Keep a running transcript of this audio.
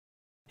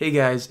Hey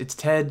guys, it's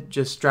Ted,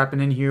 just dropping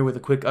in here with a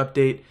quick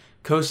update.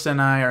 Costa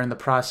and I are in the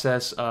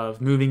process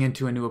of moving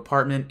into a new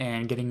apartment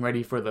and getting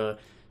ready for the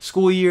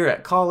school year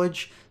at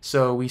college,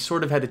 so we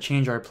sort of had to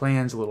change our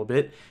plans a little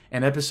bit.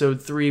 In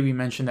episode 3, we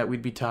mentioned that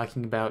we'd be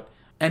talking about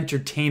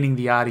entertaining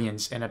the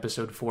audience in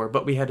episode 4,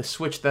 but we had to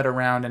switch that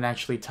around and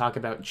actually talk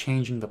about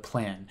changing the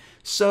plan.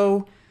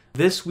 So,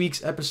 this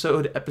week's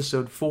episode,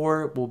 episode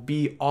 4, will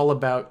be all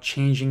about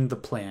changing the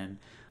plan.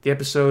 The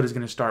episode is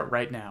going to start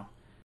right now.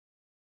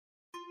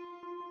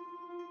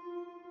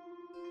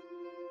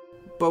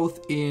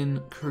 Both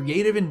in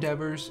creative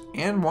endeavors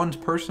and one's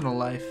personal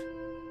life,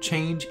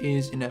 change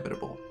is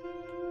inevitable.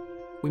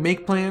 We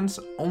make plans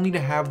only to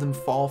have them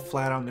fall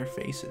flat on their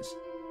faces.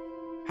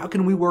 How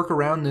can we work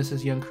around this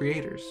as young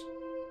creators?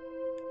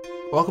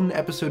 Welcome to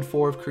episode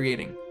 4 of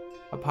Creating,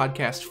 a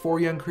podcast for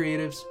young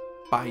creatives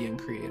by young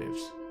creatives.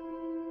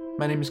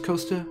 My name is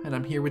Costa and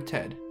I'm here with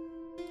Ted.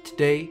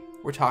 Today,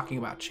 we're talking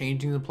about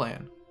changing the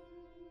plan.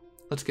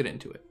 Let's get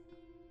into it.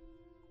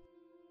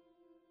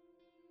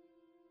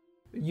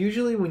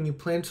 Usually when you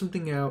plan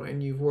something out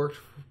and you've worked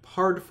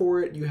hard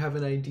for it, you have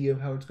an idea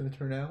of how it's going to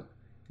turn out.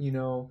 You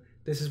know,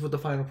 this is what the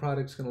final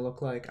product's going to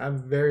look like. I'm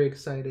very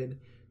excited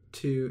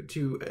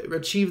to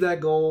achieve that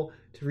goal,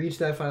 to reach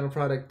that final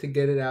product, to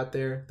get it out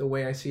there the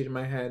way I see it in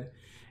my head.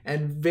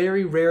 And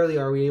very rarely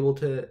are we able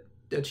to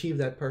achieve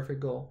that perfect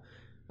goal.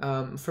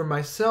 For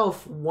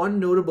myself, one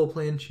notable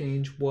plan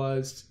change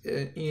was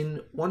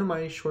in one of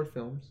my short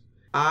films.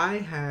 I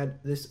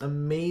had this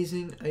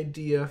amazing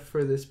idea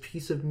for this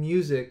piece of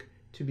music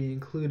to be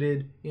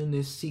included in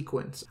this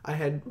sequence. I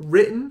had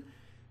written,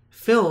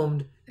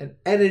 filmed, and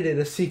edited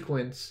a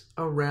sequence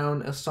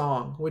around a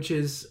song, which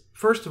is,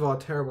 first of all, a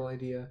terrible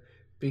idea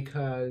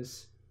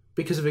because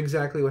of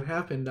exactly what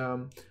happened.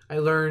 I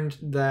learned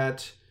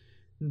that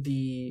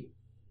the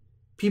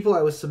people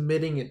I was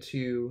submitting it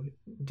to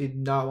did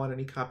not want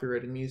any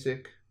copyrighted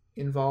music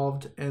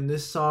involved, and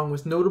this song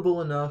was notable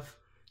enough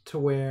to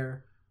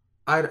where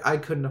I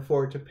couldn't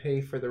afford to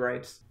pay for the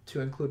rights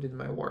to include it in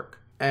my work.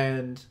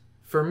 And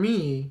for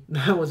me,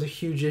 that was a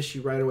huge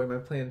issue right away. My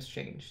plans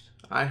changed.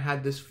 I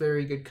had this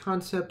very good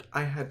concept.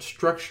 I had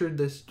structured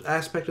this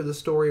aspect of the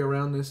story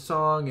around this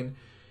song and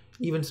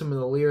even some of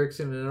the lyrics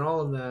in it and all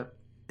of that.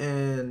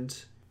 And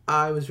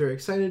I was very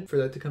excited for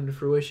that to come to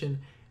fruition.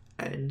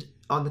 And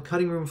on the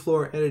cutting room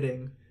floor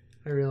editing,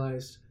 I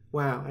realized,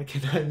 wow, I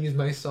cannot use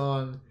my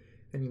song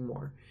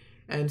anymore.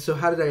 And so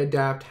how did I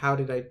adapt? How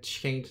did I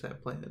change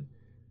that plan?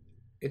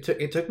 It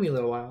took me a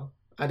little while.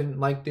 I didn't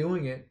like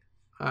doing it.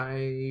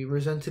 I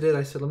resented it.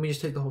 I said, let me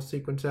just take the whole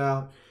sequence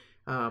out.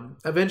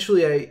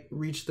 Eventually, I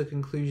reached the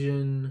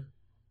conclusion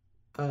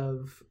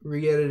of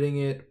re-editing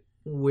it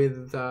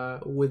with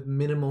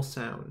minimal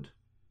sound,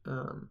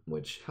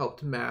 which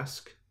helped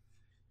mask.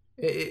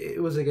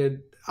 It was like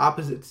an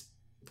opposite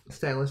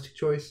stylistic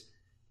choice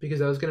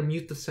because I was going to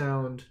mute the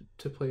sound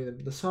to play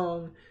the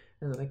song,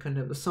 and then I couldn't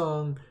have the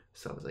song.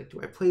 So I was like, do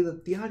I play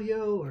the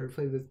audio or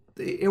play the...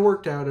 It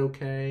worked out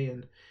okay,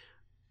 and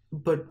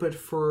But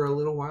for a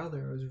little while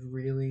there, I was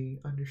really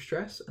under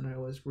stress and I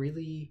was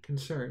really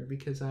concerned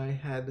because I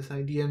had this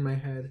idea in my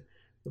head,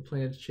 the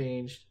plans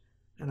changed,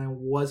 and I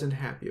wasn't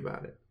happy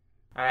about it.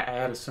 I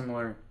had a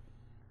similar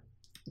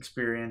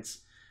experience.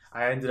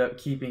 I ended up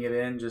keeping it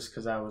in just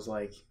because I was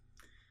like,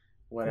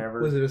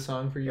 whatever. Was it a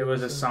song for you? It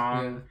was a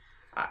song,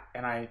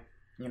 yeah.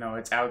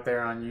 It's out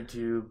there on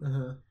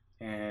YouTube,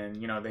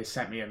 and they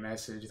sent me a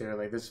message. They're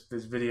like,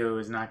 this video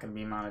is not going to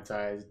be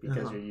monetized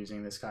because you're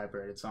using this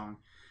copyrighted song.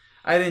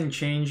 I didn't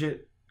change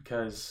it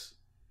because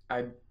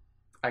I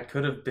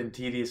could have been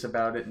tedious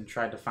about it and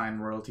tried to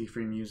find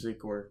royalty-free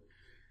music or,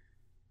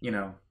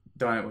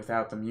 done it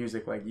without the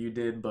music like you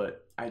did.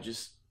 But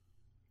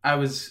I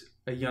was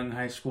a young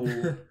high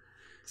school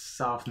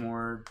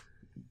sophomore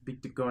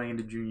going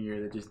into junior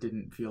year that just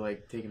didn't feel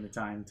like taking the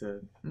time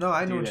to. No,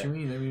 I know what you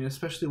mean. I mean,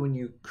 especially when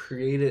you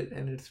create it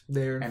and it's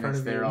there in front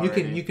of you.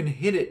 You can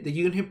hit it.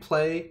 You can hit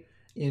play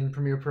in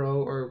Premiere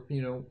Pro or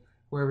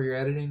wherever you're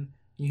editing.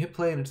 You hit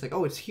play and it's like,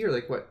 oh, it's here.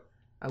 Like, what?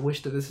 I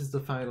wish that this is the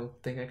final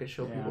thing I could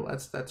show people.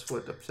 That's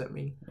what upset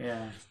me.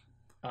 Yeah.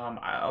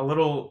 A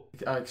little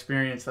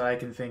experience that I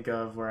can think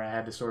of where I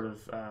had to sort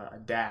of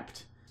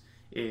adapt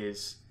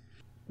is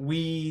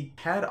we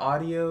had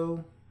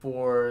audio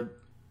for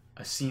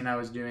a scene I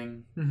was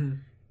doing,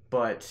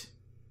 but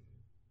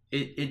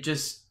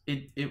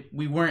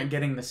we weren't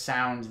getting the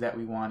sounds that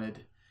we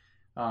wanted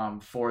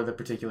for the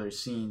particular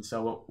scene.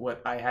 So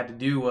what I had to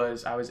do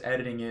was I was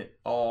editing it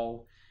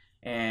all.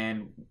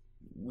 And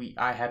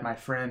I had my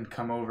friend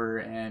come over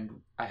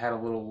and I had a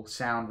little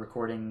sound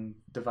recording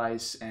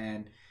device,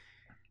 and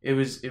it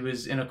was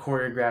in a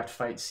choreographed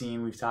fight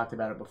scene. We've talked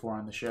about it before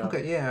on the show.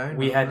 Okay, yeah.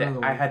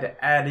 I had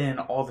to add in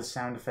all the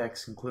sound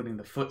effects, including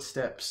the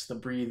footsteps, the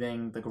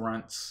breathing, the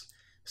grunts.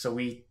 So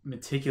we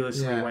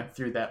meticulously went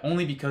through that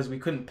only because we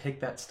couldn't pick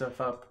that stuff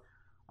up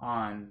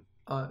on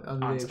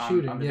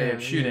the day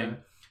of shooting. Yeah.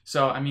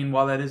 So, I mean,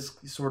 while that is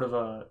sort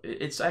of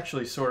it's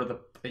actually sort of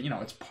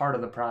it's part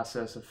of the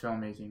process of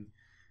filmmaking.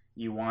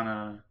 You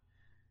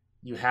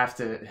have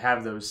to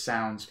have those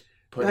sounds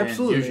put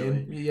Absolutely. in usually.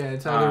 And, yeah,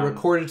 it's either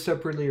recorded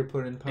separately or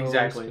put in post.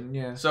 Exactly. And,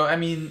 yeah. So I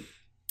mean,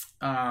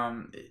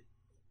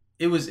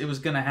 it was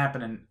gonna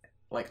happen in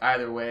like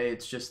either way.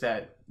 It's just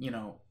that, you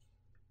know,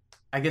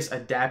 I guess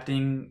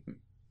adapting.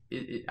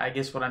 I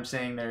guess what I'm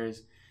saying there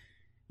is,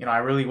 you know, I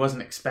really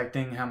wasn't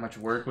expecting how much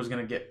work was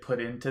gonna get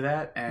put into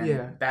that,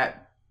 and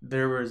that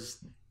there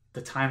was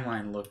the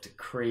timeline looked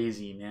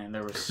crazy, man.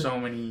 There were so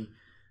many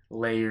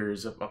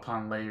layers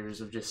upon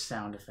layers of just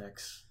sound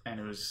effects, and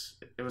it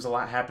was a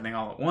lot happening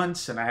all at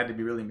once, and I had to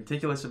be really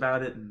meticulous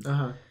about it.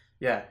 And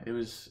yeah, it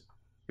was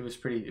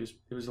pretty.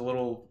 It was a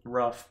little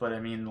rough, but I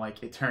mean,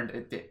 like it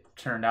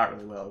turned out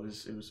really well.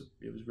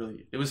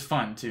 It was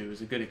fun too. It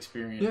was a good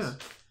experience. Yeah,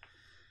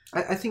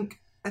 I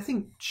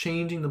think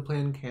changing the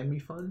plan can be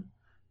fun.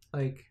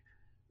 Like,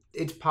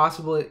 it's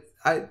possible.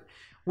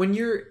 When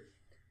you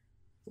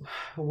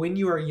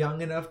are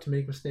young enough to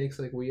make mistakes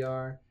like we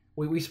are.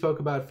 We spoke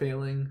about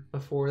failing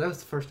before. That was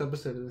the first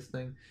episode of this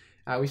thing.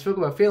 We spoke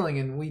about failing,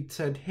 and we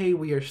said, hey,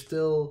 we are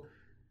still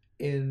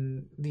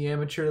in the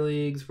amateur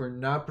leagues. We're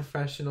not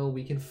professional.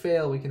 We can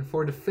fail. We can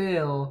afford to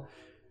fail.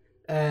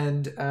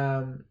 And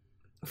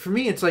for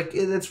me, it's like,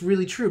 that's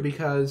really true,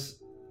 because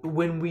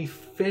when we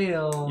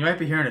fail... You might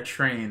be hearing a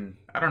train.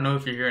 I don't know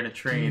if you're hearing a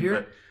train,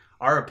 but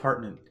our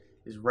apartment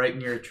is right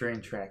near a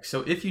train track.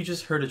 So if you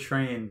just heard a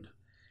train,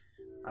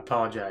 I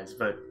apologize,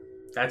 but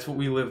that's what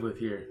we live with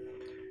here.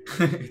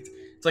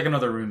 It's like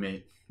another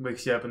roommate.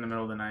 Wakes you up in the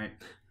middle of the night,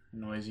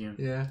 annoys you.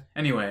 Yeah.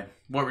 Anyway,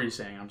 what were you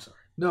saying? I'm sorry.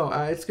 No,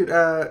 it's good.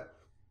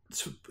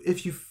 So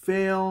if you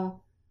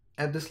fail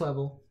at this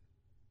level,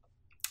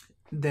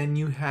 then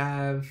you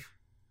have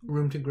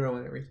room to grow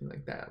and everything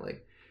like that.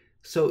 Like,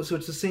 so it's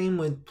the same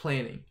with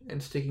planning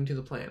and sticking to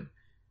the plan.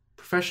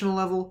 Professional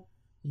level,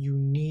 you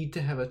need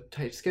to have a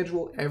tight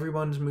schedule.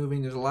 Everyone's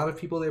moving. There's a lot of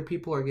people there.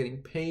 People are getting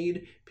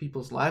paid.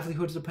 People's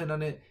livelihoods depend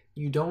on it.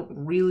 You don't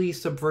really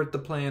subvert the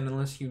plan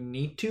unless you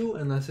need to,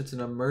 unless it's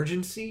an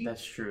emergency.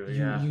 That's true,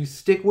 You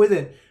stick with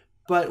it.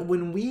 But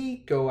when we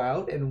go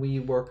out and we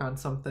work on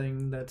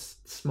something that's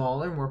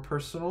smaller, more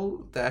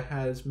personal, that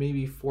has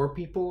maybe 4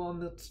 people on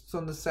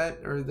the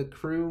set or the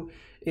crew,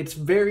 it's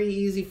very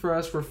easy for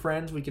us. We're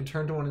friends. We can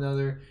turn to one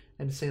another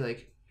and say,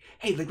 like,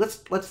 hey, like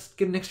let's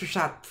get an extra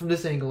shot from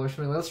this angle or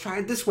something. Let's try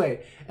it this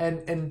way.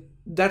 And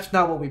that's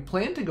not what we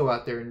plan to go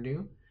out there and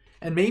do.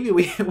 And maybe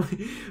we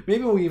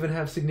even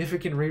have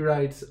significant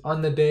rewrites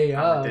on the day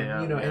of,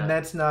 you know, and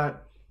that's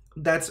not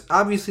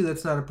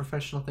a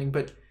professional thing.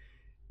 But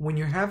when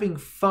you're having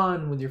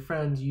fun with your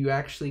friends, you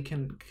actually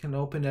can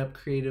open up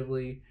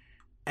creatively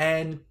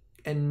and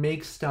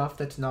make stuff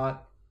that's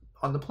not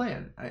on the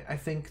plan. I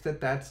think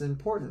that's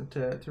important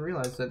to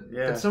realize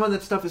that some of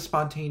that stuff is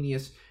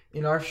spontaneous.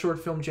 In our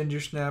short film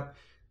Ginger Snap,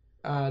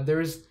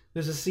 there's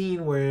a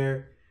scene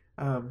where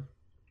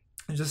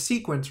there's a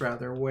sequence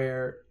rather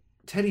where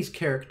Teddy's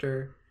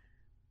character,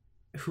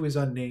 who is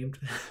unnamed,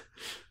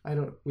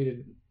 we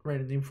didn't write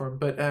a name for him,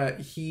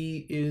 but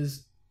he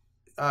is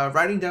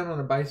riding down on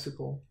a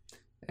bicycle.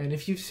 And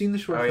if you've seen the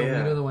short film, you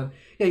know the one.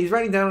 Yeah, he's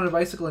riding down on a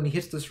bicycle and he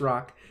hits this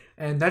rock.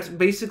 And that's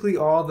basically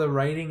all the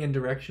writing and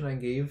direction I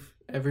gave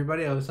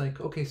everybody. I was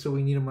like, okay, so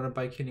we need him on a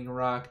bike hitting a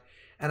rock.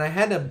 And I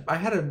had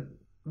a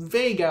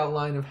vague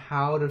outline of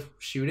how to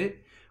shoot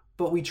it,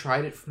 but we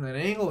tried it from that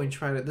angle, we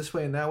tried it this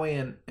way and that way,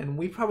 and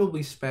we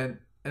probably spent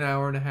an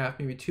hour and a half,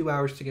 maybe 2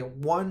 hours to get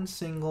one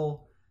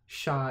single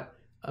shot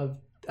of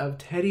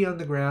Teddy on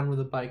the ground with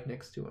a bike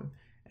next to him.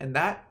 And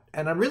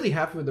I'm really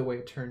happy with the way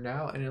it turned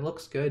out, and it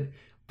looks good.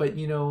 But,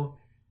 you know,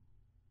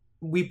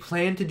 we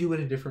plan to do it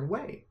a different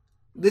way.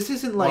 This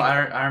isn't like...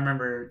 Well, I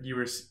remember you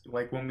were,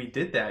 like, when we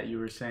did that, you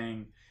were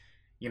saying,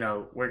 you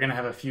know, we're going to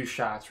have a few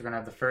shots. We're going to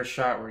have the first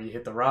shot where you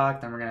hit the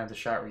rock, then we're going to have the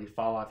shot where you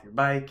fall off your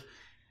bike,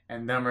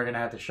 and then we're going to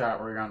have the shot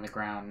where you're on the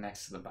ground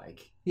next to the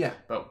bike. Yeah.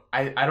 But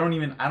I don't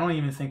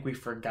even think we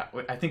forgot.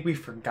 I think we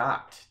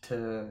forgot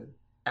to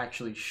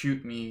actually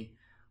shoot me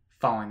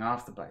falling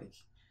off the bike.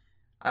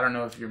 I don't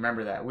know if you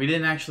remember that. We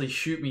didn't actually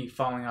shoot me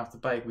falling off the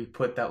bike. We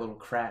put that little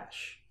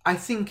crash. I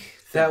think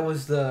that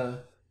was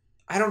the...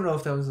 I don't know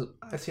if that was...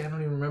 I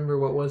don't even remember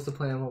what was the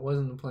plan, what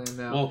wasn't the plan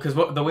now. Well, because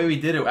the way we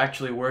did it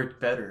actually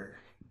worked better.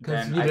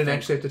 Because you didn't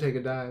actually have to take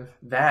a dive.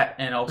 That,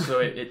 and also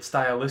it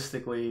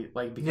stylistically,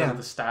 like, because of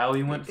the style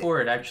you went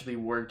for, it actually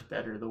worked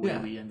better the way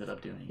we ended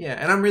up doing it. Yeah,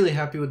 and I'm really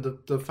happy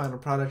with the final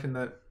product in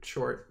that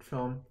short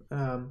film.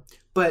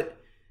 But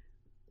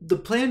the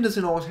plan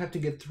doesn't always have to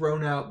get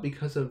thrown out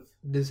because of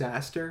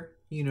disaster.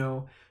 You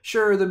know,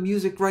 sure, the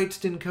music rights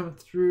didn't come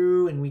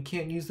through and we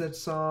can't use that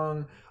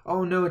song.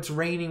 Oh no, it's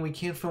raining, we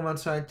can't film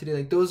outside today.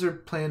 Like, those are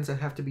plans that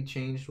have to be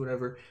changed,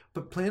 whatever.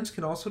 But plans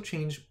can also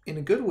change in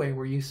a good way,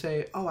 where you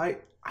say, oh, I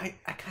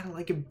kind of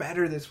like it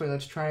better this way.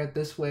 Let's try it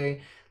this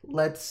way.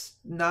 Let's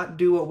not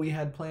do what we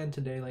had planned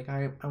today. Like,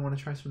 I want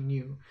to try something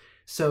new.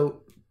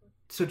 So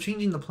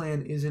changing the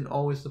plan isn't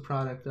always the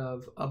product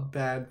of a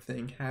bad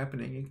thing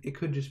happening. It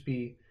could just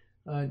be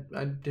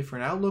a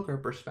different outlook or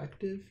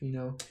perspective, you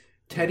know.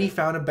 Teddy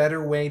found a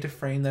better way to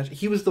frame that.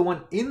 He was the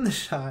one in the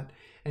shot,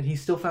 and he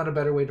still found a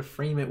better way to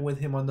frame it with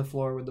him on the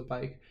floor with the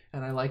bike.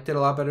 And I liked it a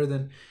lot better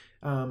than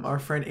Our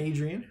friend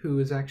Adrian, who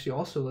is actually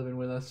also living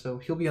with us, so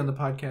he'll be on the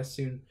podcast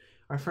soon.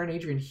 Our friend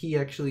Adrian, he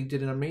actually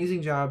did an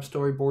amazing job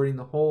storyboarding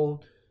the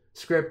whole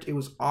script. It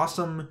was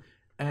awesome,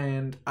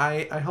 and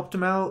I helped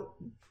him out,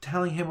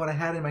 telling him what I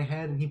had in my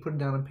head, and he put it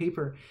down on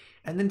paper.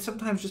 And then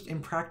sometimes just in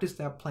practice,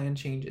 that plan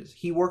changes.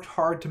 He worked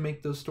hard to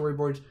make those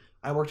storyboards.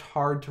 I worked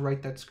hard to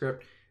write that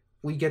script.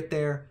 We get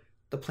there,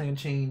 the plan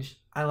changed.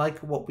 I like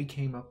what we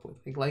came up with.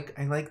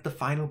 I like the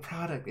final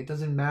product. It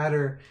doesn't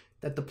matter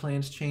that the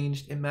plans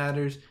changed. It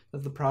matters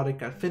that the product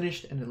got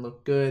finished and it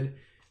looked good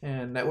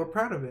and that we're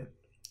proud of it.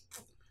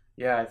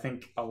 Yeah, I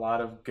think a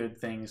lot of good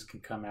things can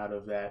come out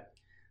of that.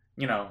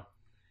 You know,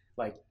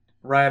 like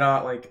right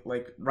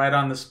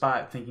on the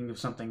spot thinking of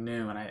something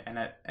new,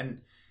 and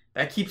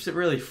that keeps it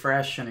really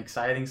fresh and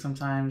exciting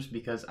sometimes,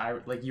 because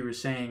like you were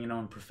saying,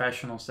 in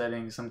professional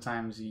settings,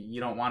 sometimes you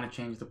don't want to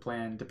change the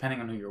plan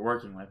depending on who you're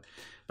working with.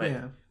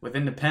 But with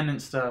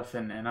independent stuff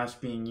and us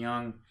being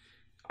young,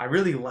 I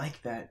really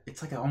like that.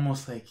 It's like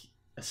almost like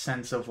a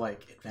sense of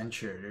like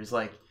adventure. There's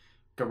like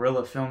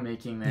guerrilla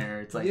filmmaking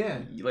there. It's like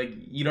like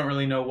you don't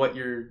really know what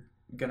you're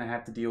gonna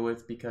have to deal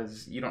with,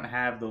 because you don't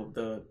have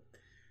the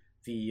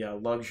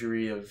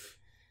luxury of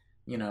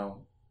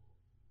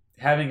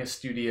having a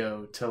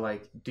studio to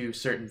like do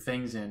certain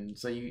things in.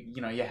 So you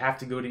have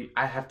to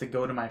I have to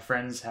go to my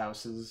friends'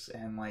 houses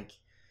and like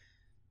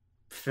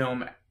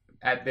film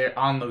at their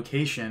on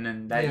location,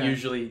 and that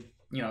usually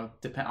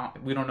depend on,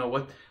 we don't know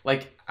what,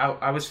 like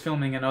I was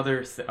filming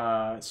another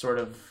sort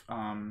of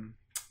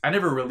I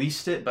never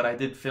released it, but I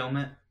did film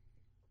it,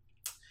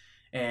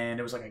 and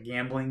it was like a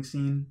gambling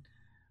scene.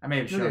 I may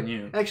have shown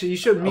you. Actually, you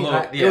showed me.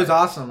 It was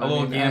awesome. A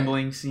little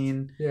gambling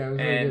scene. Yeah, it was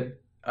really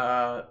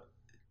good.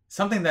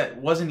 Something that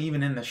wasn't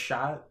even in the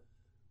shot,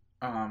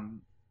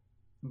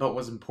 but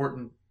was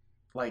important.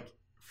 Like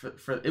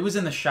for it was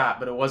in the shot,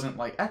 but it wasn't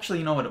like, actually,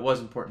 you know what? It was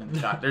important in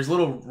the shot. There's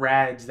little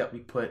rags that we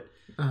put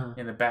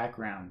in the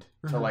background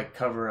to like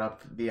cover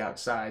up the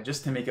outside,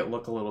 just to make it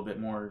look a little bit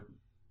more,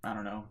 I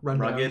don't know,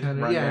 rugged,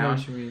 run yeah, down. I know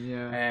what you mean,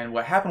 yeah. And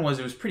what happened was,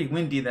 it was pretty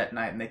windy that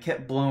night, and they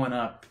kept blowing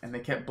up.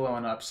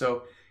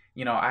 So,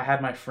 I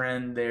had my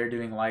friend there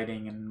doing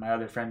lighting and my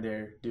other friend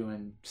there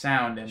doing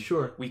sound, and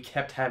we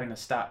kept having to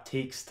stop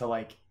takes to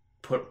like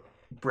put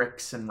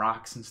bricks and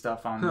rocks and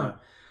stuff on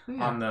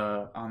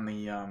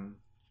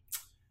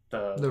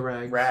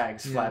the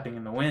rags flapping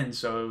in the wind.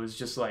 So it was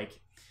just like,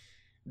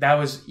 that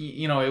was,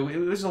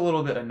 it was a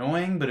little bit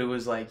annoying, but it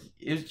was like,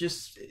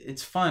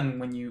 it's fun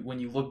when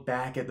you look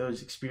back at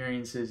those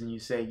experiences and you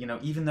say,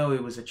 even though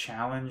it was a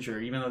challenge, or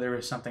even though there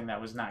was something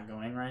that was not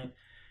going right,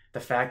 the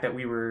fact that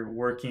we were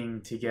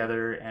working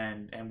together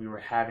and we were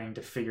having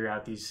to figure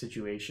out these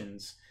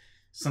situations,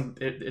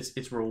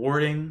 it's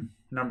rewarding.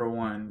 Number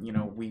one,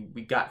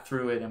 we got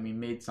through it and we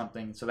made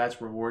something, so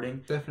that's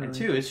rewarding. Definitely. And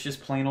two, it's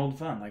just plain old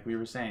fun, like we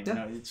were saying.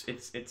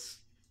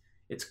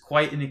 It's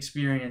quite an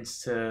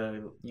experience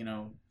to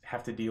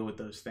have to deal with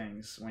those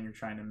things when you're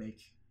trying to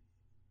make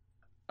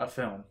a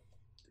film.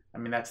 I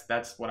mean,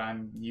 that's what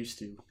I'm used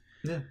to.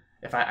 Yeah.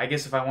 I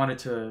guess if I wanted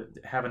to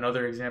have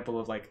another example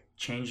of like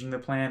changing the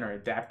plan or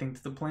adapting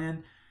to the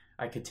plan,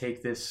 I could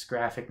take this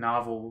graphic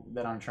novel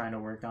that I'm trying to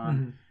work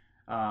on.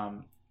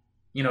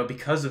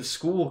 Because of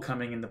school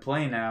coming into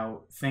play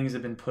now, things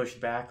have been pushed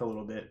back a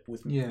little bit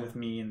with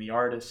me and the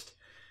artist,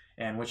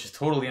 and which is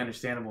totally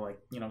understandable. Like,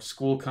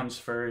 school comes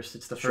first.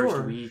 It's the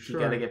first week. You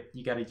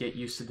gotta get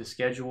used to the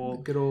schedule.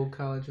 Good old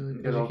college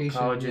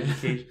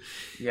education.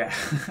 Yeah.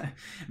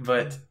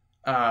 But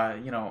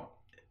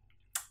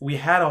we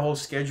had a whole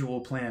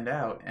schedule planned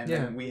out, and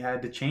then we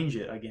had to change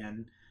it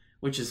again,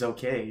 which is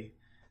okay.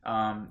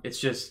 It's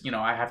just,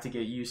 I have to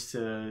get used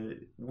to,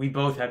 we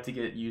both have to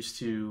get used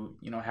to,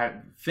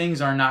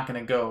 things are not going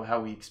to go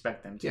how we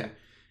expect them to. Yeah.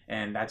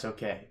 And that's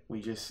okay.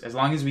 As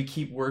long as we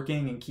keep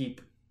working and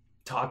keep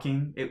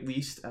talking at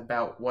least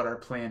about what our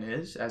plan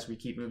is as we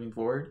keep moving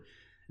forward,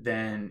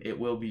 then it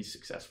will be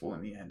successful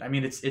in the end. I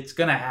mean, it's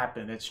going to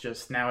happen. It's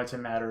just, now it's a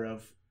matter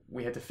of,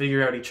 we have to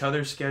figure out each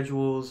other's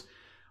schedules.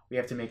 We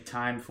have to make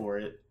time for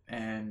it.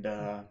 And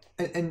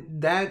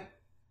that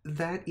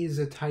is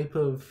a type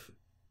of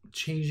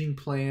changing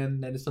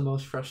plan that is the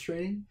most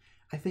frustrating,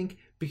 I think,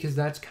 because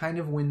that's kind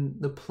of when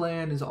the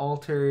plan is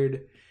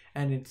altered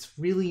and it's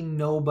really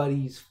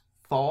nobody's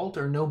fault,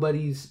 or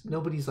nobody's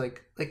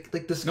like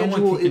the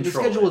schedule. The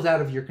schedule is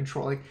out of your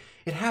control. Like,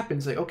 it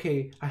happens. Like,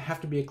 okay, I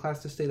have to be at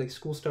class this day. Like,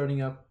 school's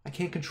starting up. I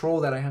can't control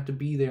that. I have to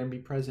be there and be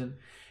present.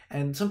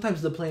 And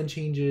sometimes the plan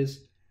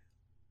changes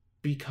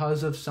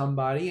because of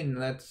somebody,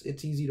 and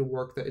it's easier to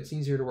work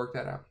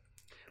that out.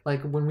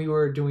 Like when we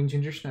were doing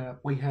Ginger Snap,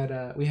 we had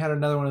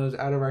another one of those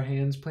out of our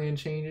hands plan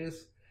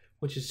changes,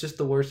 which is just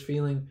the worst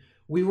feeling.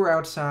 We were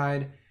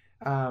outside,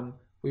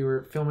 we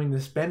were filming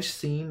this bench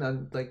scene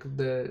on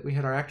we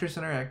had our actress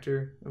and our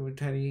actor with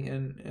Teddy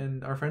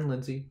and our friend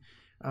Lindsay,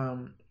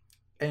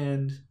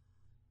 and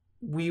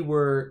we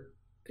were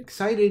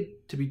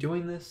excited to be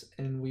doing this,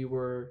 and we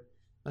were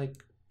like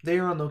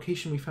there on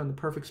location. We found the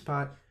perfect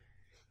spot.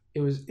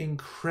 It was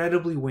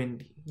incredibly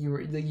windy.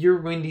 Your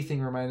windy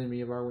thing reminded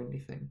me of our windy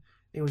thing.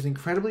 It was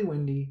incredibly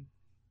windy.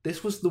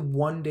 this was the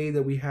one day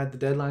that we had. The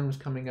deadline was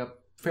coming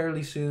up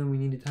fairly soon. We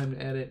needed time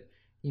to edit.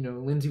 You know,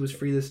 Lindsay was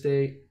free this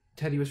day.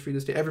 Teddy was free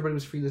this day. Everybody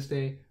was free this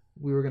day.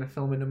 We were going to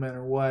film it no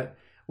matter what.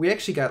 We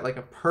actually got like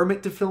a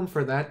permit to film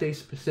for that day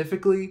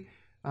specifically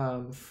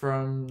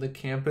from the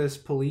campus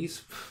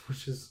police,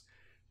 which is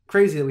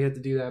crazy that we had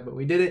to do that, but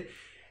we did it.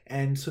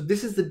 And so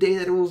this is the day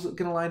that it was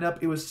going to line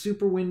up. It was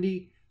super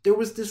windy. There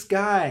was this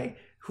guy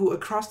who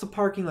across the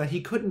parking lot,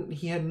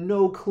 he had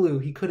no clue.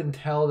 He couldn't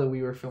tell that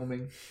we were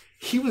filming.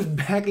 He was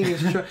backing his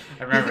truck.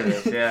 I remember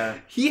this, yeah.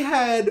 He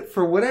had,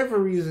 for whatever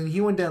reason, he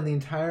went down the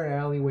entire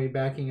alleyway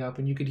backing up,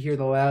 and you could hear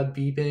the loud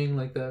beeping,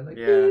 like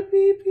beep,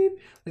 beep, beep,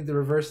 like the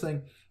reverse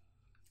thing.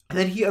 And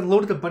then he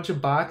unloaded a bunch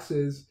of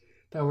boxes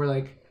that were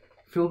like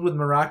filled with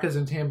maracas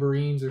and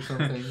tambourines or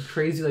something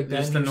crazy like that.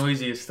 Just the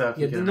noisiest stuff.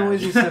 Yeah, the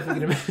noisiest stuff you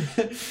can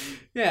imagine.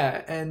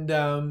 Yeah, and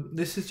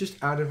this is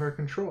just out of our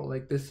control.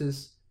 Like this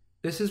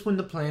is when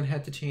the plan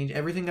had to change.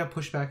 Everything got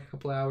pushed back a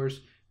couple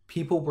hours.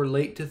 People were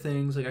late to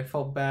things. Like I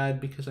felt bad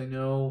because I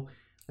know,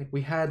 like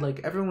we had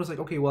like everyone was like,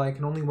 okay, well I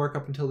can only work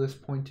up until this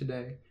point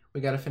today.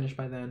 We got to finish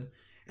by then.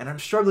 And I'm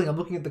struggling. I'm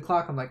looking at the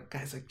clock. I'm like,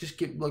 guys, like just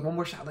get like one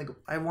more shot. Like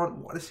I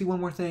want to see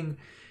one more thing.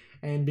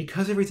 And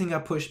because everything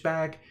got pushed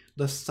back,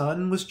 the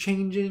sun was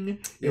changing.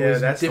 It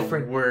was that's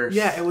different. The worst.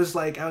 Yeah, it was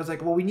like I was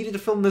like, well, we needed to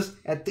film this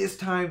at this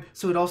time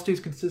so it all stays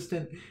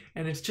consistent.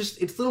 And it's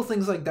little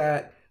things like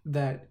that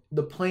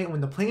the plan, when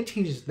the plan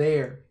changes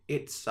there,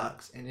 it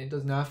sucks and it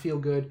does not feel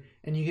good.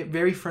 And you get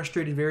very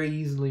frustrated very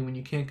easily when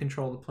you can't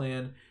control the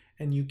plan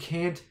and you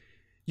can't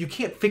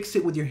fix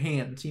it with your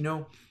hands. You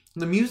know,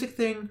 the music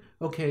thing.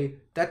 Okay,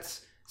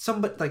 that's.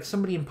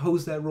 Somebody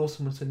imposed that rule.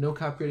 Someone said no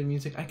copyrighted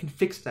music. I can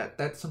fix that.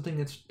 That's something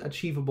that's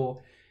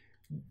achievable.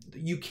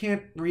 You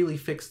can't really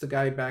fix the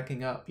guy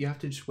backing up. You have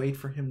to just wait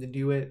for him to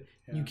do it.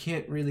 Yeah. You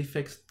can't really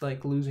fix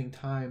like losing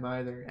time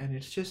either. And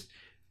it's just,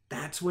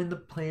 that's when the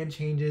plan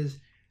changes.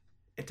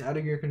 It's out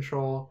of your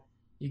control.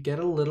 You get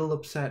a little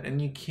upset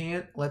and you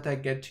can't let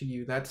that get to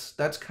you. That's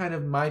kind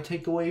of my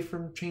takeaway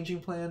from changing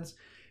plans,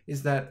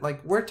 is that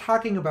like we're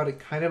talking about it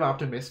kind of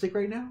optimistic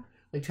right now.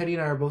 Like Teddy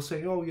and I are both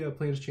saying, oh yeah,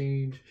 plans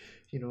change.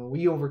 You know,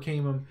 we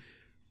overcame them.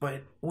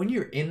 But when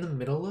you're in the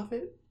middle of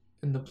it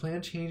and the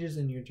plan changes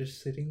and you're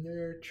just sitting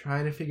there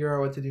trying to figure out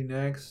what to do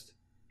next,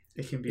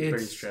 it can be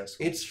pretty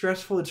stressful. It's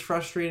stressful. It's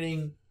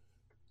frustrating.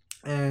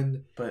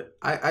 But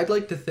I'd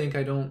like to think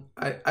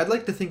I'd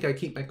like to think I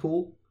keep my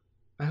cool.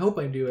 I hope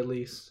I do at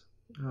least.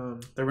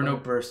 There were no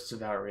bursts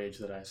of outrage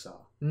that I saw.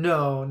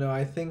 No.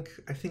 I think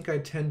I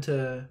tend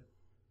to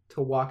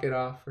walk it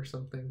off or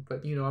something.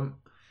 But you know,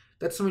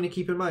 that's something to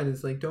keep in mind.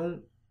 Is like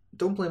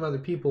don't blame other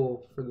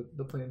people for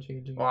the plan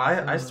changing. Well,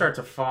 I start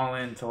to fall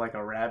into like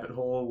a rabbit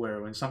hole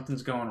where when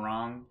something's going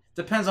wrong,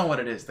 depends on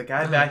what it is. The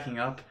guy backing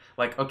up,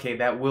 like, okay,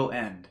 that will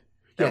end.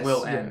 That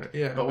will end.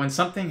 Yeah. But when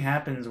something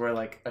happens where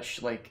like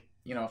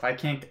you know, if I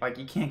can't, like,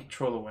 you can't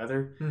control the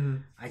weather,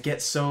 I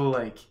get so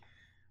like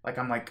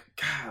I'm like,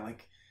 God,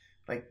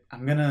 like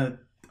I'm gonna,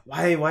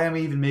 why am I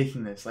even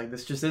making this? Like,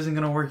 this just isn't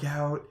gonna work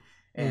out.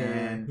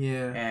 And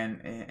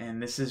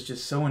and this is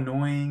just so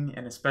annoying,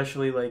 and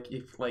especially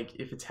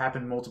if it's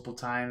happened multiple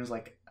times.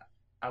 Like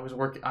I was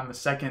working on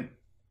the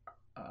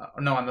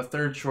on the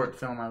third short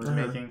film I was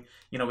making.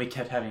 You know, we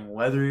kept having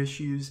weather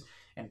issues,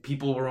 and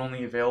people were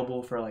only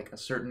available for like a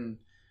certain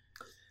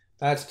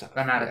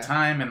amount of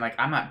time, and like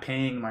I'm not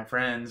paying my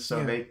friends,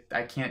 so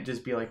I can't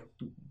just be like,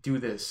 do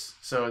this.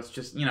 So it's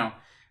just, you know,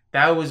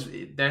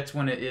 that's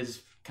when it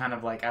is kind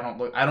of like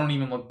I don't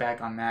even look back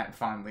on that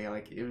fondly.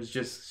 Like it was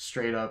just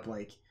straight up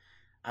like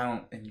I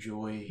don't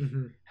enjoy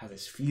how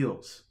this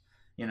feels,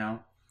 you know.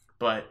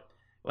 But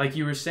like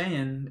you were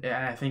saying, and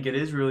I think it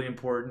is really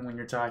important when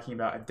you're talking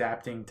about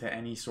adapting to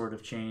any sort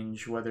of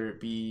change, whether it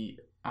be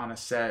on a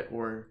set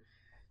or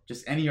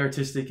just any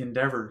artistic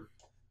endeavor.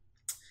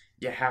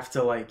 You have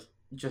to like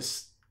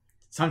just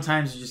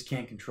sometimes you just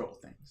can't control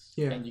things,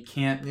 and you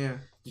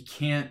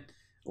can't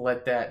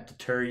let that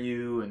deter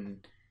you.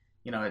 And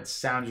you know, it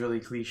sounds really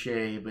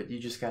cliche, but you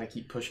just got to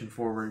keep pushing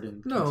forward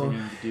and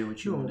continuing to do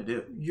what you want to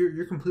do.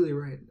 You're completely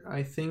right.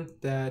 I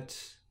think that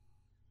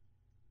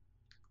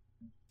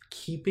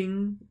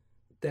keeping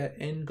that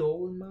end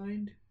goal in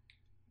mind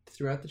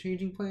throughout the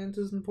changing plans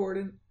is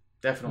important.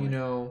 Definitely. You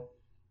know,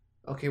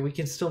 okay, we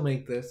can still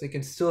make this. It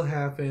can still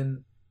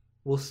happen.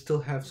 We'll still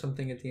have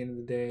something at the end of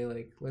the day.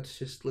 Like, let's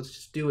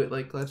just do it.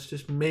 Like, let's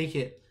just make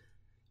it.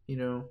 You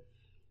know,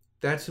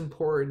 that's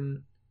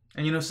important.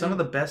 And you know, some of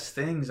the best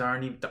things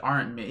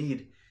aren't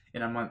made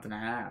in a month and a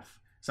half.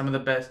 Some of the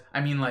best,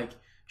 I mean, like,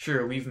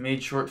 sure, we've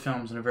made short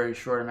films in a very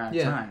short amount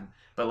of time,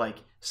 but like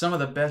some of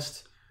the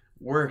best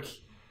work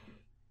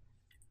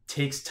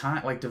takes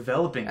time, like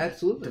developing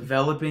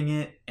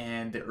it,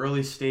 and the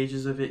early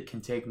stages of it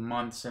can take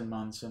months and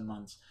months and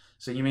months.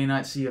 So you may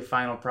not see a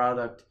final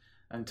product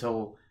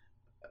until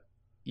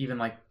even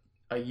like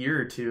a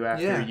year or two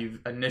after you've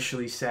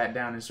initially sat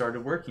down and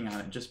started working on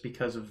it, just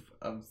because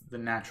of the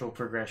natural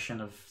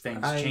progression of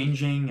things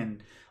changing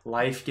and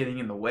life getting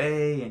in the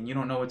way, and you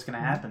don't know what's going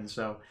to happen.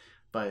 So,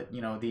 but you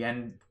know, the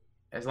end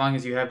as long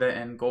as you have that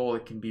end goal,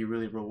 it can be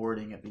really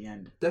rewarding at the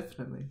end.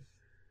 Definitely.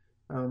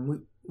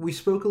 We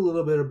spoke a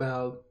little bit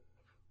about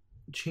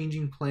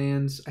changing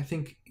plans, I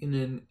think, in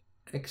an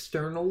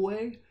external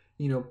way,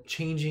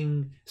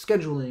 changing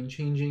scheduling,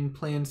 changing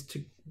plans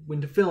to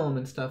when to film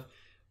and stuff.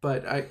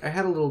 But I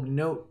had a little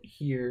note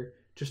here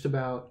just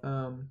about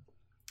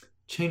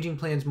changing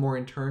plans more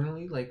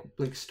internally, like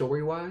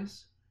story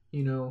wise.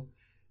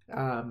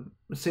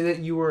 Say that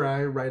you or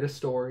I write a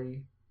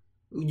story,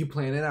 you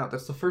plan it out.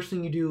 That's the first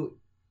thing you do.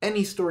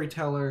 Any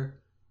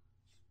storyteller,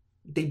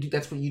 they do.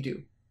 That's what you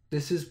do.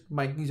 These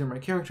are my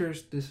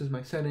characters. This is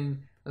my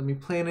setting. Let me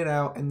plan it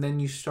out, and then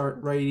you start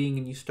writing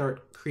and you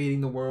start creating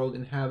the world,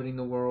 inhabiting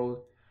the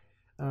world,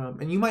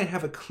 and you might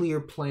have a clear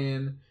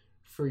plan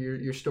for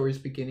your story's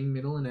beginning,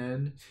 middle, and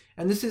end.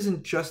 And this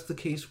isn't just the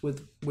case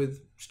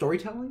with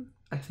storytelling.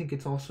 I think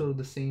it's also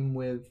the same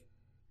with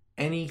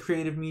any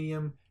creative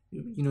medium.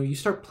 You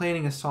start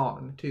planning a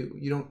song too.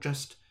 You don't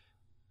just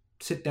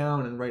sit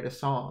down and write a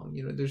song.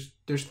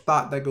 There's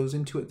thought that goes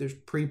into it. There's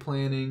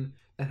pre-planning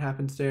that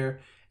happens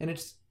there, and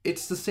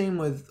it's the same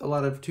with a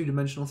lot of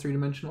 2-dimensional,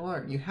 3-dimensional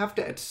art. You have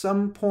to at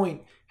some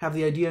point have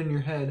the idea in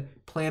your head,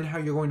 plan how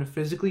you're going to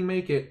physically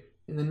make it,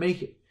 and then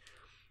make it.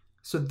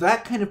 So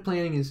that kind of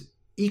planning is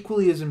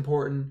equally as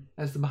important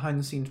as the behind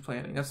the scenes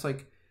planning. That's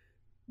like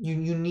you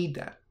need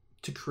that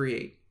to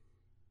create.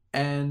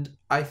 And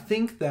I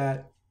think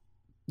that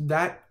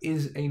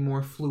is a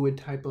more fluid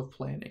type of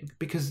planning,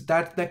 because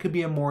that could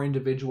be a more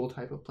individual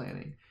type of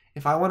planning.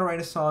 If I want to write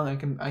a song,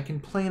 I can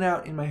plan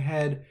out in my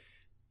head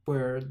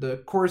where the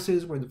chorus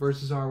is, where the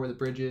verses are, where the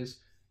bridge is.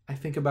 I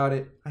think about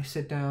it, I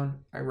sit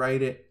down, I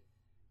write it,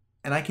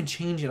 and I can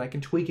change it, I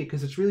can tweak it,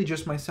 because it's really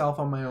just myself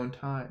on my own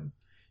time,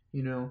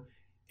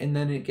 And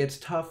then it gets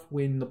tough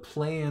when the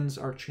plans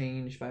are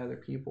changed by other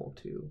people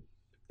too.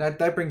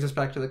 That brings us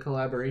back to the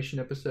collaboration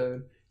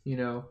episode,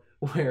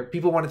 where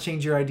people want to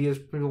change your ideas,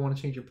 people want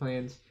to change your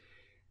plans,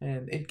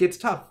 and it gets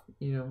tough,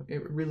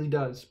 it really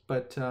does.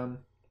 But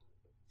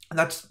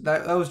that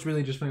was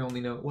really just my only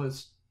note,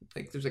 was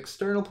like there's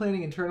external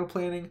planning, internal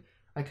planning.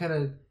 I kind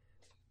of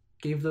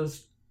gave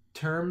those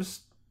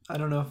terms. I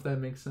don't know if that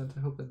makes sense. I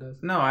hope it does.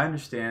 No, I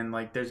understand.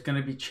 Like, there's going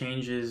to be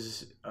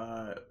changes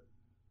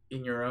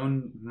in your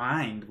own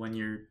mind when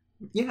you're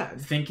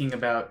thinking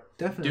about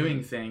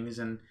doing things.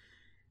 And,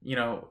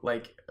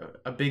 like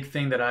a big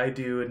thing that I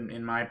do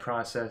in my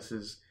process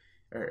is,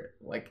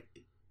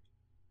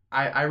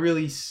 I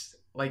really,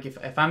 like,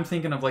 if I'm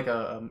thinking of like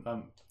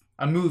a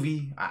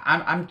movie,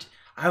 I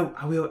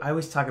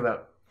always talk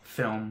about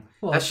film.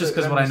 Well, that's just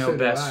because what I know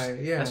best.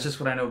 That's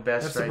just what I know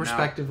best. That's the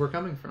perspective we're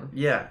coming from.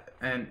 Yeah,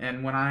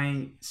 and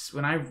when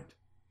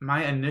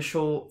my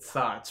initial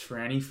thoughts for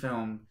any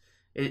film,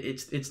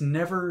 it's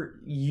never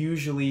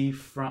usually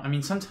from. I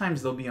mean,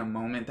 sometimes there'll be a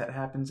moment that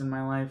happens in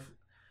my life,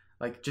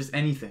 like just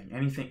anything,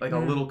 like a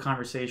little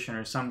conversation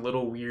or some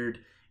little weird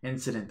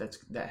incident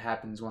that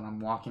happens when I'm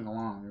walking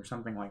along or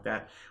something like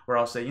that, where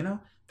I'll say,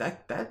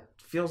 that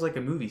feels like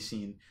a movie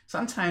scene.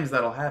 Sometimes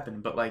that'll happen,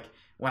 but like,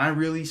 when I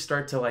really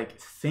start to like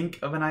think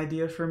of an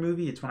idea for a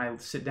movie, it's when I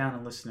sit down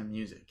and listen to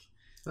music.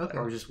 Okay.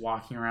 Or just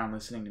walking around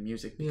listening to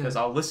music, because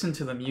I'll listen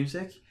to the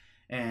music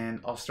and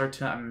I'll start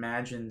to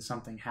imagine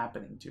something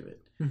happening to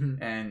it.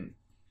 Mm-hmm. And,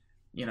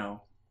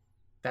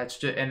 that's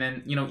just, and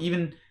then,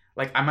 even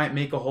like I might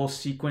make a whole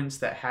sequence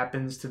that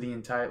happens to the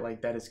entire,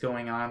 like that is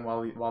going on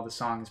while the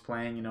song is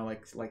playing,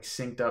 like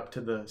synced up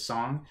to the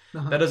song.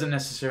 Uh-huh. That doesn't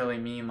necessarily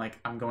mean like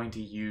I'm going to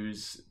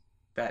use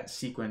that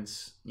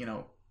sequence,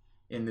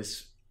 in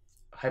this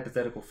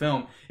hypothetical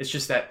film. It's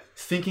just that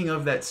thinking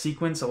of that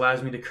sequence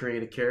allows me to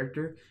create a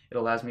character. It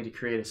allows me to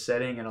create a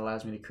setting. It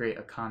allows me to create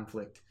a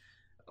conflict.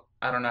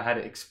 I don't know how to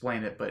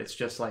explain it, but it's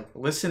just like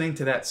listening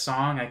to that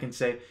song, I can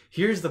say,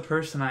 here's the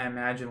person I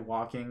imagine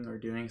walking or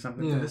doing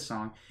something to this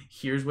song.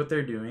 Here's what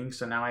they're doing.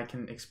 So now I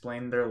can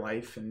explain their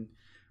life and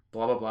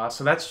blah, blah, blah.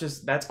 So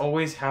that's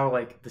always how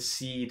like the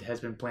seed has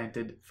been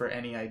planted for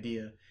any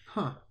idea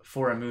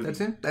for a movie.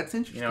 That's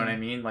interesting. You know what I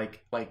mean?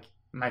 Like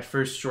my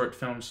first short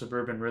film,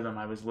 Suburban Rhythm,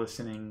 I was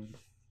listening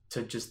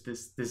to just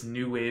this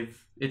new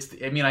wave.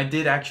 I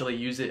did actually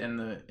use it in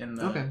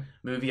the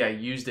movie. I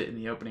used it in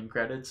the opening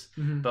credits,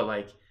 but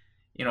like,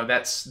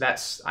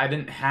 that's I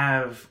didn't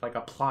have like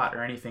a plot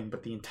or anything,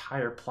 but the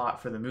entire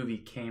plot for the movie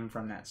came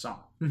from that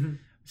song. Mm-hmm.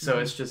 So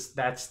it's just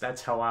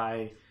that's how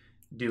I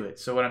do it.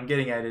 So what I'm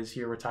getting at is,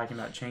 here we're talking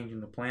about changing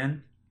the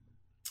plan.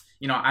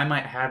 I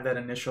might have that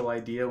initial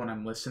idea when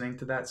I'm listening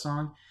to that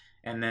song,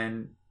 and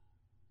then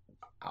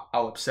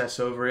I'll obsess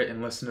over it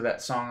and listen to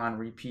that song on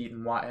repeat,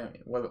 and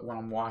when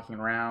I'm walking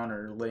around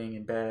or laying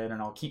in bed, and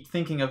I'll keep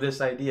thinking of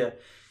this idea,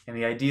 and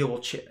the idea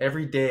will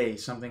every day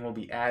something will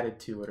be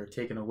added to it or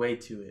taken away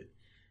to it.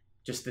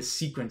 Just the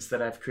sequence that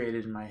I've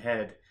created in my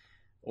head,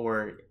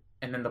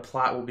 and then the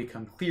plot will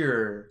become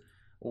clearer,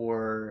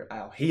 or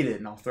I'll hate it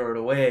and I'll throw it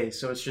away.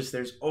 So it's just,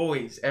 there's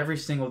always, every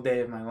single day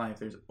of my life,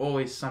 there's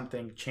always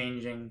something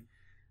changing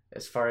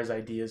as far as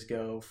ideas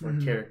go for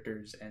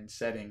characters and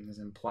settings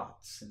and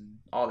plots and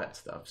all that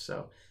stuff.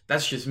 So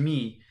that's just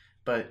me.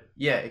 But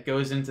yeah, it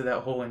goes into that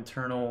whole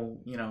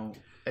internal, you know,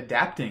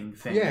 adapting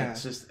thing. Yeah.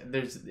 It's just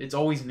it's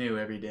always new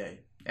every day,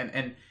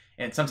 and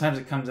sometimes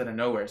it comes out of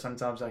nowhere.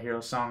 Sometimes I hear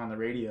a song on the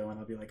radio and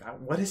I'll be like,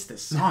 "What is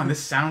this song? This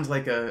sounds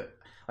like I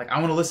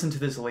want to listen to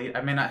this late.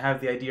 I may not have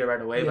the idea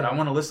right away, but I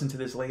want to listen to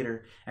this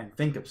later and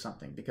think of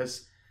something,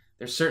 because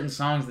there's certain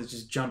songs that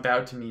just jump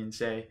out to me and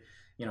say,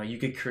 you know, you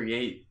could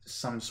create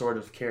some sort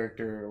of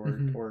character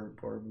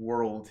or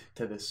world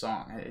to this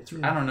song. It's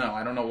I don't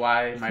know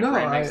why my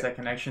brain makes that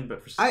connection,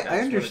 but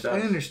I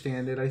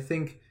understand it. I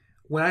think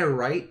when I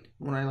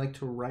like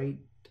to write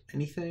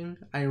anything,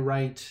 I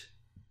write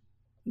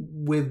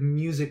with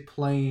music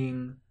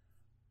playing.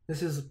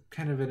 This is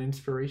kind of an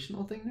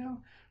inspirational thing now.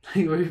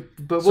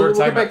 But we'll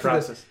get back to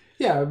this.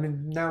 Yeah, I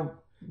mean, now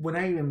when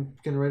I am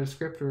going to write a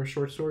script or a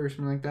short story or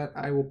something like that,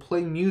 I will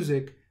play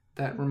music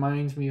that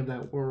reminds me of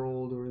that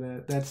world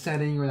or that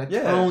setting or that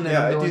tone that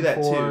I'm going for. Yeah, I do that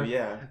too,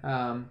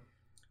 yeah.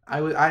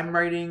 I'm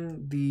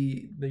writing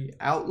the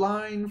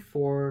outline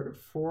for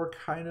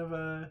kind of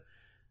a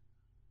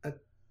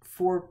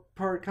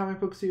 4-part comic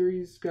book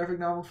series, graphic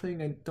novel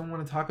thing. I don't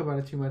want to talk about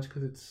it too much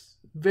because it's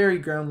very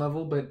ground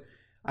level, but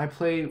I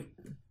play...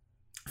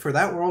 For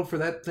that world, for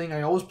that thing,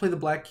 I always play the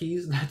Black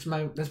Keys. That's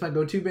my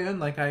go-to band.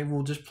 Like, I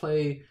will just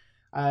play...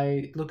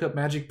 I look up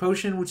Magic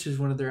Potion, which is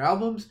one of their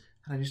albums,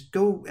 and I just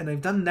go... And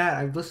I've done that.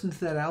 I've listened to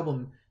that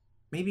album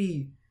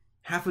maybe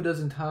half a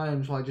dozen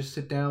times while I just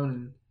sit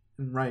down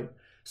and write.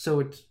 So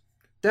it's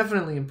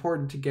definitely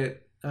important to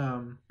get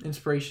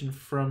inspiration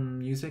from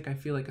music, I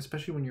feel like,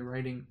 especially when you're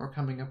writing or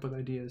coming up with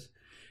ideas.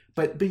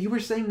 But you were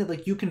saying that,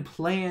 like, you can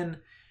plan...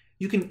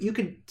 You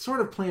can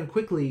sort of plan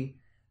quickly...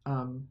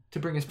 to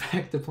bring us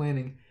back to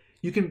planning,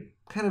 you can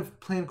kind of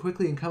plan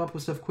quickly and come up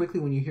with stuff quickly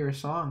when you hear a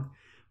song.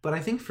 But I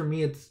think for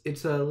me,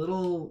 it's a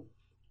little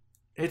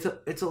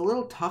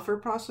tougher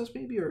process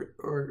maybe,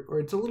 or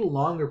it's a little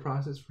longer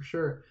process for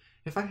sure.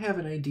 If I have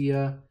an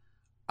idea,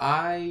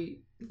 I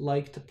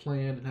like to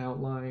plan an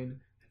outline,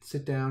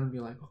 sit down and be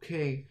like,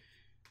 okay,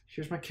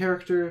 here's my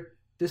character.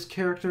 This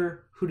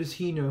character, who does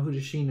he know? Who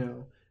does she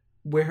know?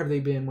 Where have they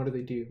been? What do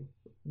they do?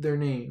 Their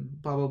name,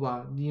 blah, blah,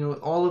 blah. You know,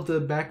 all of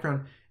the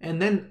background.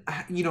 And then,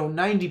 you know,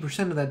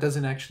 90% of that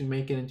doesn't actually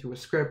make it into a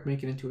script,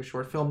 make it into a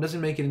short film,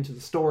 doesn't make it into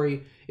the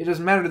story. It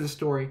doesn't matter to the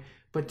story.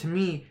 But to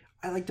me,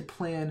 I like to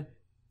plan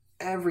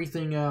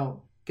everything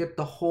out. Get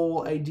the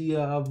whole idea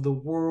of the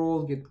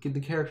world, get the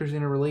characters'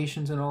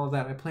 interrelations and all of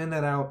that. I plan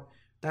that out.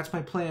 That's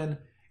my plan.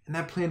 And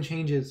that plan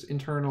changes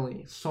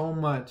internally so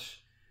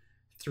much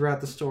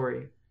throughout the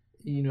story.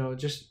 You know,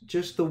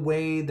 just the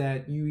way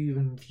that you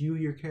even view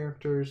your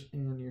characters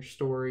and your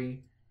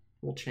story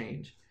will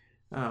change.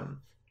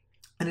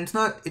 And it's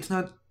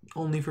not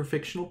only for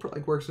fictional,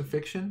 like works of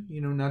fiction,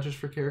 you know, not just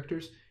for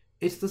characters.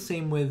 It's the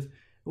same with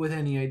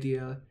any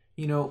idea.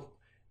 You know,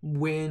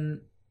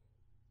 when,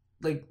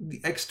 like,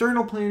 the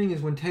external planning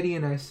is when Teddy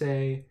and I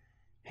say,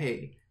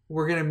 hey,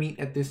 we're going to meet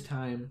at this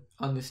time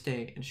on this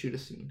day and shoot a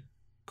scene.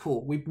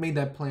 Cool, we've made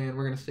that plan,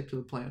 we're going to stick to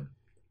the plan.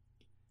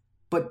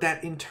 But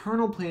that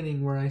internal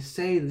planning where I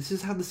say, this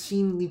is how the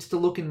scene needs to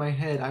look in my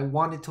head. I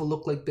want it to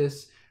look like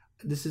this.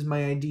 This is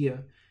my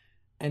idea.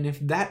 And if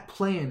that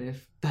plan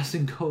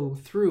doesn't go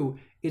through,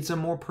 it's a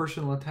more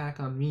personal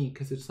attack on me,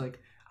 because it's like,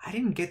 I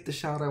didn't get the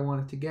shot I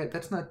wanted to get.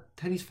 That's not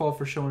Teddy's fault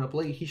for showing up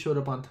late. He showed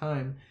up on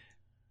time.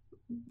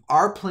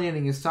 Our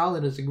planning is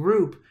solid as a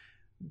group,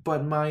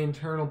 but my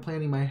internal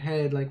planning, my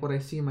head, like what I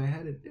see in my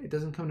head, it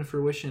doesn't come to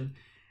fruition.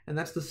 And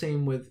that's the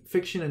same with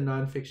fiction and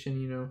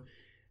nonfiction, you know.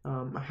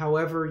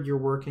 However you're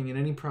working in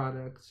any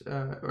product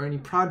or any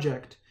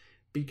project,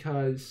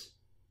 because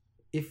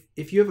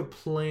if you have a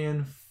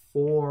plan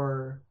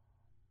for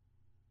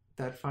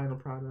that final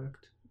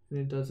product and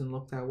it doesn't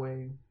look that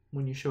way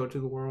when you show it to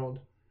the world,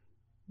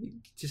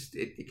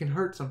 it can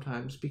hurt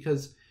sometimes,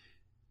 because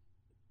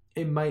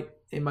it might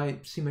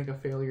seem like a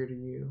failure to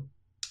you.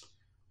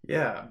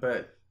 Yeah,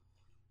 but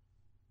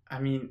I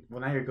mean,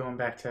 well, now you're going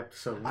back to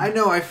episode 1. I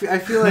know. I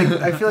feel like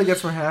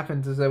that's what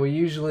happens, is that we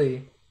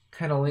usually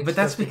kind of link. But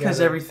that's because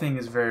together. Everything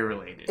is very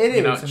related.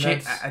 It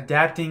is.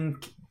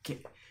 Adapting.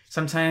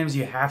 Sometimes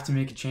you have to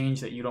make a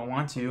change that you don't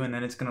want to, and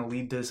then it's going to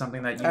lead to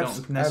something that you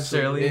don't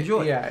necessarily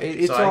enjoy.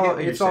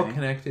 It's all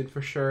connected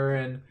for sure.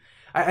 And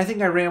I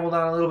think I rambled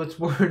on a little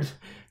bit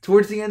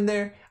towards the end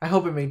there. I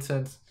hope it made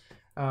sense.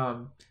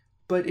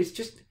 But it's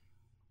just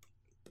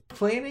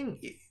planning.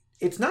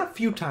 It's not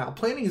futile.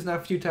 Planning is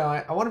not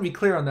futile. I want to be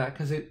clear on that,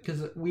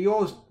 because we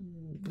always,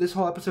 this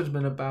whole episode's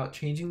been about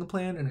changing the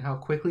plan and how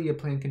quickly a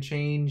plan can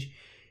change.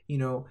 You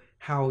know,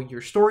 how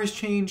your stories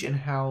change and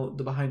how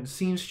the behind the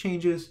scenes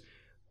changes.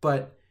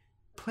 But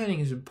planning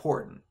is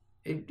important.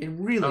 It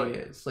really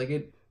is.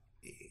 Like,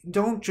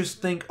 don't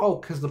just think,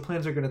 because the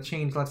plans are going to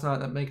change, let's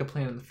not make a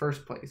plan in the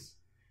first place.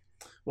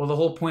 Well, the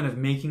whole point of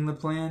making the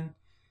plan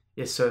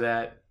is so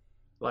that,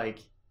 like,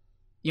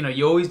 you know,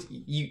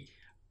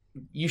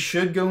 you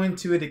should go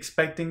into it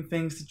expecting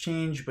things to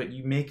change, but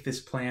you make this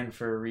plan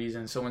for a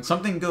reason. So when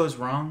something goes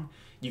wrong,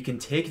 you can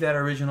take that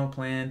original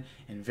plan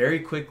and very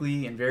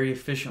quickly and very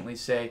efficiently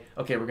say,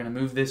 okay, we're going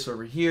to move this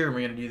over here and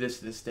we're going to do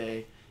this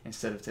day.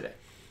 instead of today.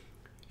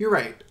 You're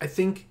right. I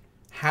think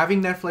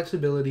having that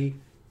flexibility,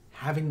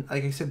 having,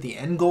 like I said, the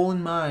end goal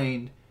in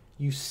mind,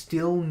 you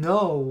still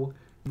know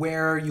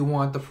where you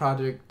want the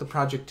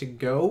project to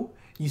go.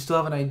 You still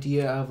have an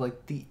idea of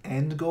like the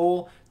end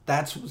goal.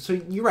 So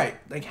you're right.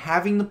 Like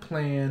having the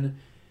plan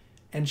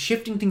and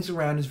shifting things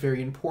around is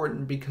very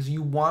important because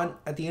you want,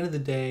 at the end of the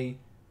day,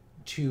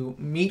 to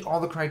meet all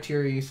the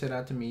criteria you set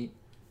out to meet,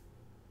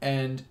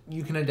 and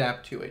you can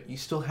adapt to it. You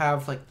still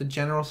have like the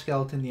general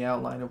skeleton, the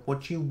outline of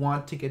what you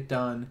want to get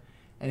done,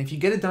 and if you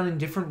get it done in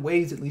different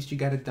ways, at least you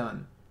got it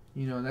done.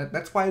 You know,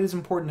 that's why it is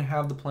important to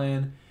have the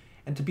plan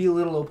and to be a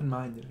little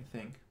open-minded, I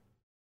think.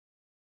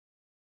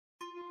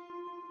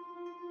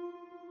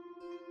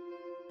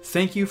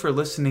 Thank you for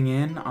listening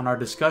in on our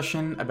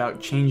discussion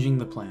about changing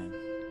the plan.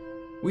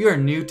 We are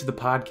new to the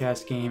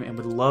podcast game and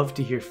would love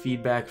to hear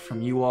feedback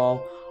from you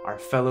all, our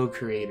fellow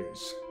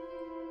creators.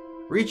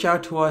 Reach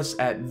out to us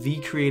at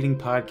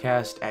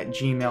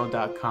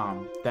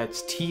thecreatingpodcast@gmail.com.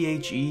 That's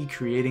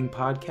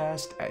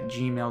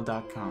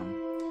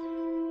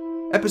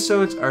thecreatingpodcast@gmail.com.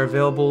 Episodes are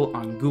available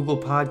on Google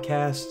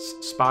Podcasts,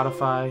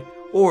 Spotify,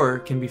 or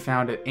can be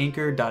found at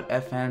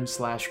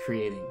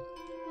anchor.fm/creating.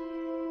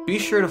 Be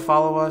sure to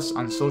follow us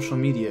on social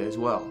media as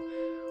well.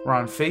 We're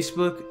on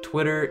Facebook,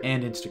 Twitter,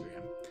 and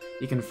Instagram.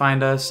 You can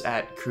find us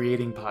at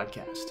Creating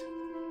Podcast.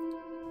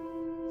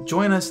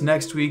 Join us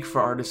next week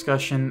for our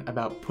discussion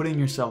about putting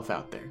yourself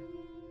out there.